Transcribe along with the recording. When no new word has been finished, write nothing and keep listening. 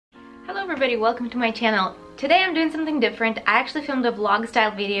Hello everybody, welcome to my channel. Today I'm doing something different. I actually filmed a vlog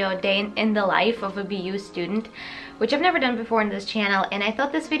style video, day in the life of a BU student, which I've never done before in this channel, and I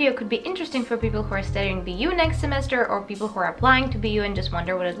thought this video could be interesting for people who are studying BU next semester, or people who are applying to BU and just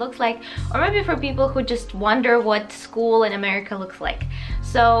wonder what it looks like, or maybe for people who just wonder what school in America looks like.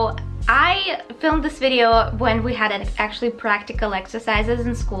 So I filmed this video when we had actually practical exercises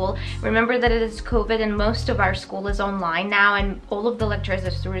in school. Remember that it is COVID and most of our school is online now and all of the lectures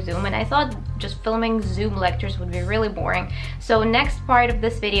are through Zoom, and I thought just filming Zoom lectures would be really boring. So next part of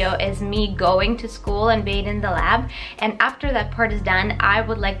this video is me going to school and being in the lab, and after that part is done I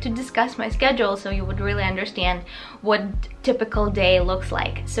would like to discuss my schedule so you would really understand what typical day looks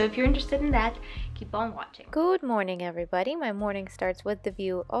like. So if you're interested in that, keep on watching. Good morning everybody. My morning starts with the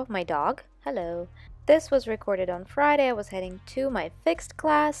view of my dog. Hello. This was recorded on Friday. I was heading to my fixed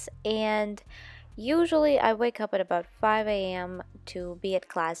class, and usually I wake up at about 5 a.m. to be at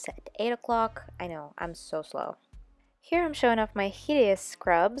class at 8 o'clock. I know, I'm so slow. Here I'm showing off my hideous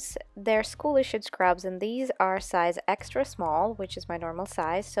scrubs. They're school issued scrubs, and these are size extra small, which is my normal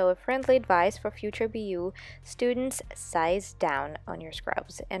size. So a friendly advice for future BU students: size down on your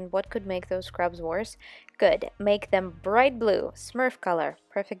scrubs. And what could make those scrubs worse? Good, make them bright blue, Smurf color.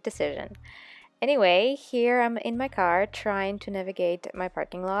 Perfect decision. Anyway, here I'm in my car trying to navigate my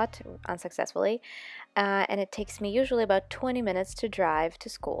parking lot unsuccessfully, and it takes me usually about 20 minutes to drive to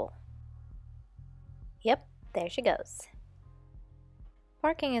school. Yep. There she goes.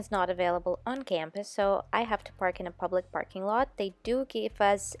 Parking is not available on campus, so I have to park in a public parking lot. They do give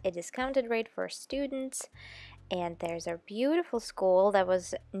us a discounted rate for students, and there's a beautiful school that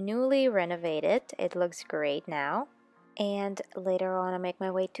was newly renovated. It looks great now. And later on I make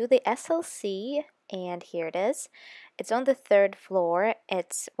my way to the SLC, and here it is. It's on the 3rd floor.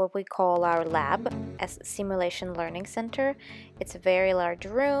 It's what we call our lab, as Simulation Learning Center. It's a very large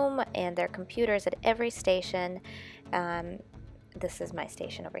room, and there are computers at every station. This is my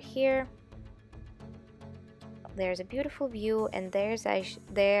station over here. There's a beautiful view, and there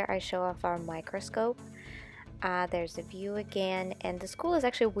I show off our microscope. There's a view again, and the school is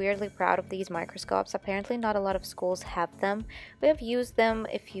actually weirdly proud of these microscopes. Apparently not a lot of schools have them. We have used them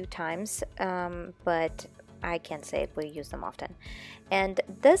a few times, but I can't say we use them often. And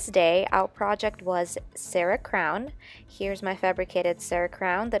this day our project was Sarah crown. Here's my fabricated Sarah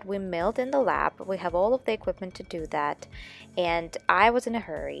crown that we milled in the lab. We have all of the equipment to do that, and I was in a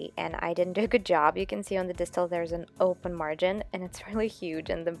hurry and I didn't do a good job. You can see on the distal there's an open margin, and it's really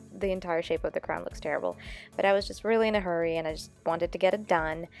huge, and the entire shape of the crown looks terrible. But I was just really in a hurry and I just wanted to get it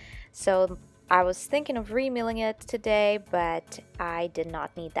done. So I was thinking of remilling it today, but I did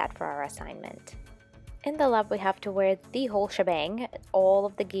not need that for our assignment. In the lab we have to wear the whole shebang, all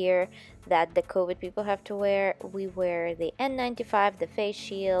of the gear that the COVID people have to wear. We wear the N95, the face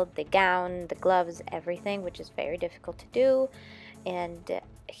shield, the gown, the gloves, everything, which is very difficult to do. And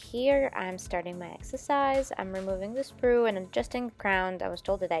here I'm starting my exercise. I'm removing the sprue and adjusting the crown. I was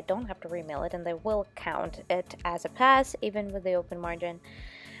told that I don't have to remill it and they will count it as a pass even with the open margin,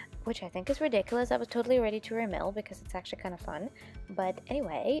 which I think is ridiculous. I was totally ready to remill because it's actually kind of fun. But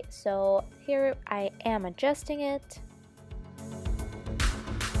anyway, so here I am adjusting it.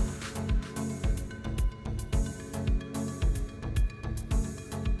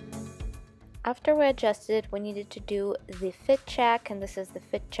 After we adjusted it, we needed to do the fit check, and this is the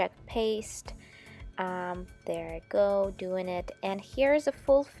fit check paste. There I go, doing it. And here's a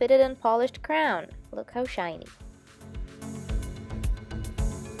full fitted and polished crown. Look how shiny.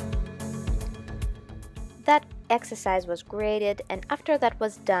 That exercise was graded, and after that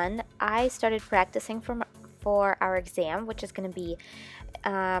was done I started practicing for our exam, which is going to be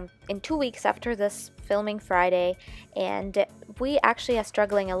in 2 weeks after this filming Friday. And we actually are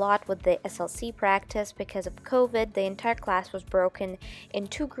struggling a lot with the SLC practice because of COVID. The entire class was broken in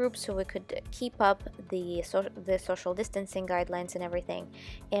 2 groups so we could keep up the social distancing guidelines and everything,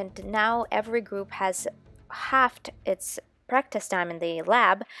 and now every group has halved its practice time in the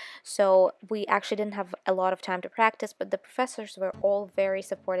lab, so we actually didn't have a lot of time to practice, but the professors were all very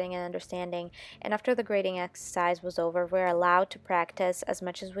supporting and understanding, and after the grading exercise was over, we're allowed to practice as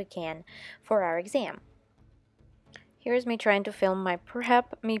much as we can for our exam. Here's me trying to film my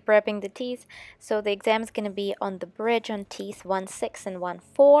me prepping the teeth. So the exam is going to be on the bridge on teeth 1-6 and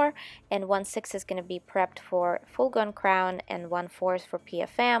 1-4, and 1-6 is going to be prepped for full gun crown, and 1-4 is for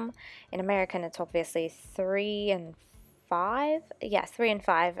PFM. In American it's obviously 3 and 5? Yeah, 3 and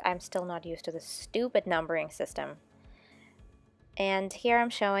 5. I'm still not used to the stupid numbering system. And here I'm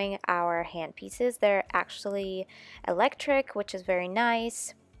showing our handpieces. They're actually electric, which is very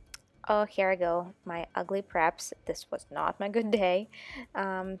nice. Oh, here I go, my ugly preps. This was not my good day.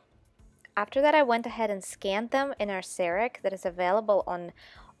 After that, I went ahead and scanned them in our CEREC that is available on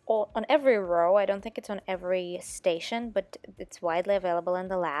every row. I don't think it's on every station, but it's widely available in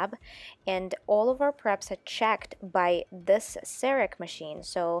the lab. And all of our preps are checked by this CEREC machine.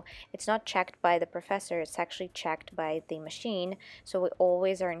 So it's not checked by the professor, it's actually checked by the machine. So we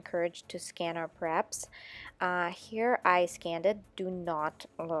always are encouraged to scan our preps. Here I scanned it. Do not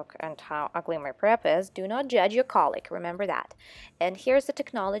look at how ugly my prep is. Do not judge your colleague, remember that. And here's the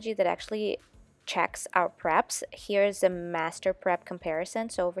technology that actually checks our preps. Here's a master prep comparison.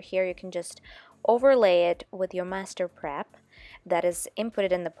 So over here you can just overlay it with your master prep that is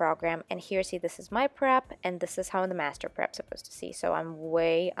inputted in the program, and here, see, this is my prep and this is how the master prep's supposed to see. So I'm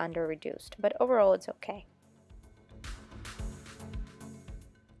way under reduced, but overall it's okay.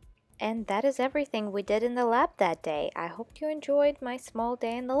 And that is everything we did in the lab that day. I hope you enjoyed my small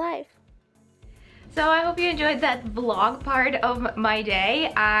day in the life. So I hope you enjoyed that vlog part of my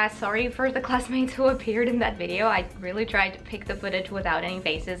day. Sorry for the classmates who appeared in that video. I really tried to pick the footage without any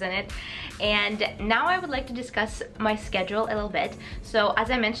faces in it. And now I would like to discuss my schedule a little bit. So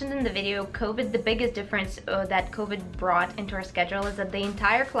as I mentioned in the video, the biggest difference that COVID brought into our schedule is that the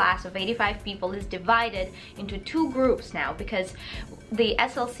entire class of 85 people is divided into 2 groups now, because the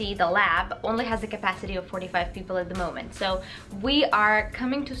SLC, the lab, only has a capacity of 45 people at the moment. So we are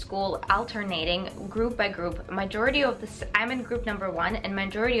coming to school alternating group by group. Majority of this, I'm in group number 1, and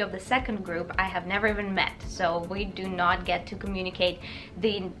majority of the second group I have never even met. So we do not get to communicate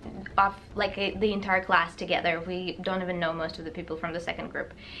the entire class together. We don't even know most of the people from the second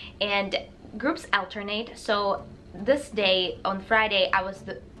group. And groups alternate. So this day, on Friday, I was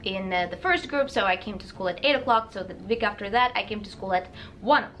in the first group, so I came to school at 8 o'clock. So the week after that, I came to school at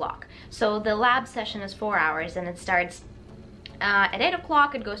 1 o'clock. So the lab session is 4 hours, and it starts at 8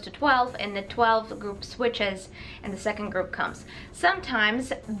 o'clock, it goes to 12, and the 12 group switches and the second group comes. Sometimes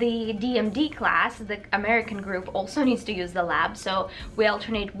the DMD class, the American group, also needs to use the lab, so we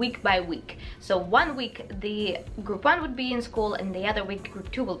alternate week by week. So one week the group 1 would be in school, and the other week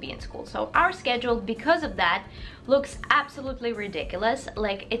group 2 will be in school. So our schedule, because of that, looks absolutely ridiculous.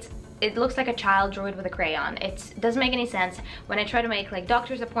 Like it looks like a child drew it with a crayon. It doesn't make any sense. When I try to make like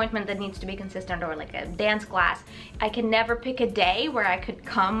doctor's appointment that needs to be consistent, or like a dance class, I can never pick a day where I could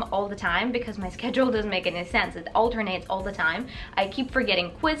come all the time because my schedule doesn't make any sense. It alternates all the time. I keep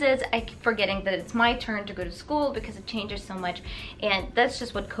forgetting quizzes. I keep forgetting that it's my turn to go to school because it changes so much. And that's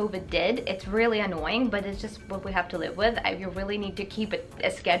just what COVID did. It's really annoying, but it's just what we have to live with. You really need to keep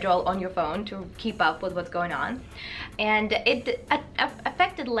a schedule on your phone to keep up with what's going on. And it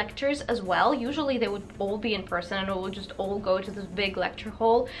affected lectures as well. Usually they would all be in person and we would just all go to this big lecture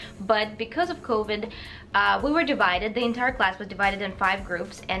hall, but because of COVID, we were divided. The entire class was divided in 5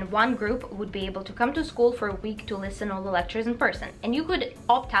 groups, and one group would be able to come to school for a week to listen all the lectures in person, and you could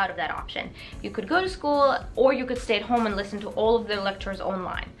opt out of that option. You could go to school, or you could stay at home and listen to all of the lectures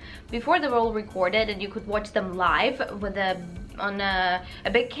online. Before, they were all recorded and you could watch them live with on a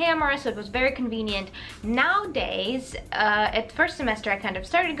big camera, so it was very convenient. Nowadays, at first semester, I kind of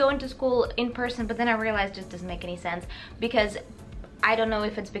started going to school in person, but then I realized it doesn't make any sense, because I don't know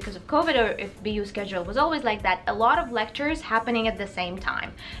if it's because of COVID or if BU schedule was always like that. A lot of lectures happening at the same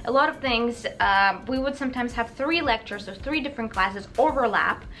time. A lot of things, we would sometimes have 3 lectures or 3 different classes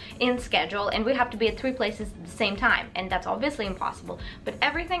overlap in schedule, and we have to be at 3 places at the same time, and that's obviously impossible. But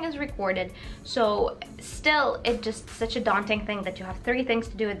everything is recorded, so still, it's just such a daunting thing that you have 3 things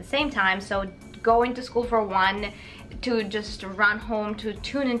to do at the same time. So going to school for one, to just run home to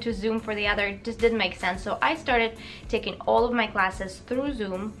tune into Zoom for the other, just didn't make sense. So I started taking all of my classes through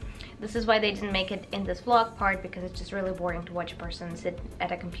Zoom. This is why they didn't make it in this vlog part, because it's just really boring to watch a person sit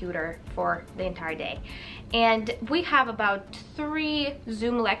at a computer for the entire day. And we have about 3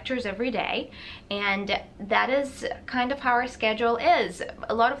 Zoom lectures every day, and that is kind of how our schedule is.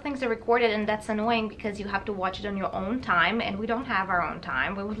 A lot of things are recorded, and that's annoying because you have to watch it on your own time, and we don't have our own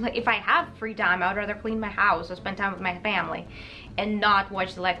time. We would, if I have free time, I would rather clean my house or spend time with my family and not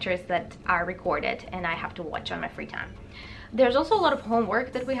watch the lectures that are recorded and I have to watch on my free time. There's also a lot of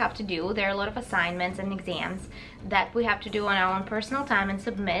homework that we have to do. There are a lot of assignments and exams that we have to do on our own personal time and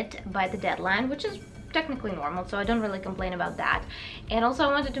submit by the deadline, which is technically normal, so I don't really complain about that. And also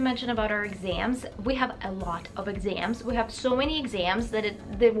I wanted to mention about our exams. We have a lot of exams. We have so many exams that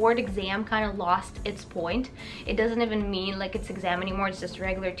the word exam kind of lost its point. It doesn't even mean like it's exam anymore, it's just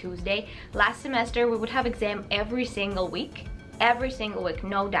regular Tuesday. Last semester we would have exam every single week. every single week,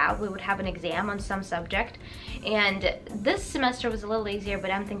 no doubt, we would have an exam on some subject. And this semester was a little easier,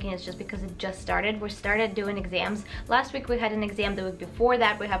 but I'm thinking it's just because it just started. We started doing exams. Last week we had an exam, the week before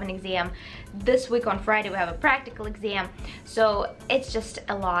that we have an exam. This week on Friday we have a practical exam. So it's just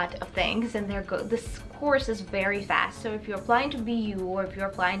a lot of things, and this course is very fast. So if you're applying to BU or if you're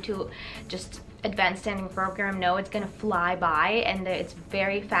applying to just advanced standing program, no, it's gonna fly by, and it's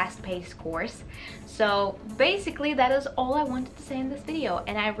very fast-paced course. So basically that is all I wanted to say in this video,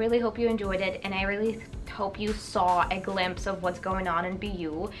 and I really hope you enjoyed it, and I really hope you saw a glimpse of what's going on in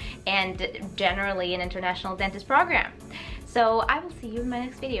BU and generally an international dentist program. So I will see you in my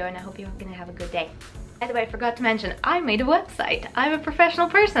next video, and I hope you're gonna have a good day. By the way, I forgot to mention, I made a website. I'm a professional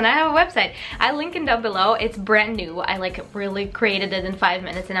person, I have a website. I link it down below, it's brand new. I like really created it in 5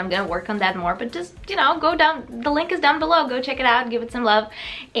 minutes, and I'm gonna work on that more, but just, you know, go down, the link is down below, go check it out, give it some love,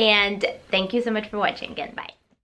 and thank you so much for watching again, bye.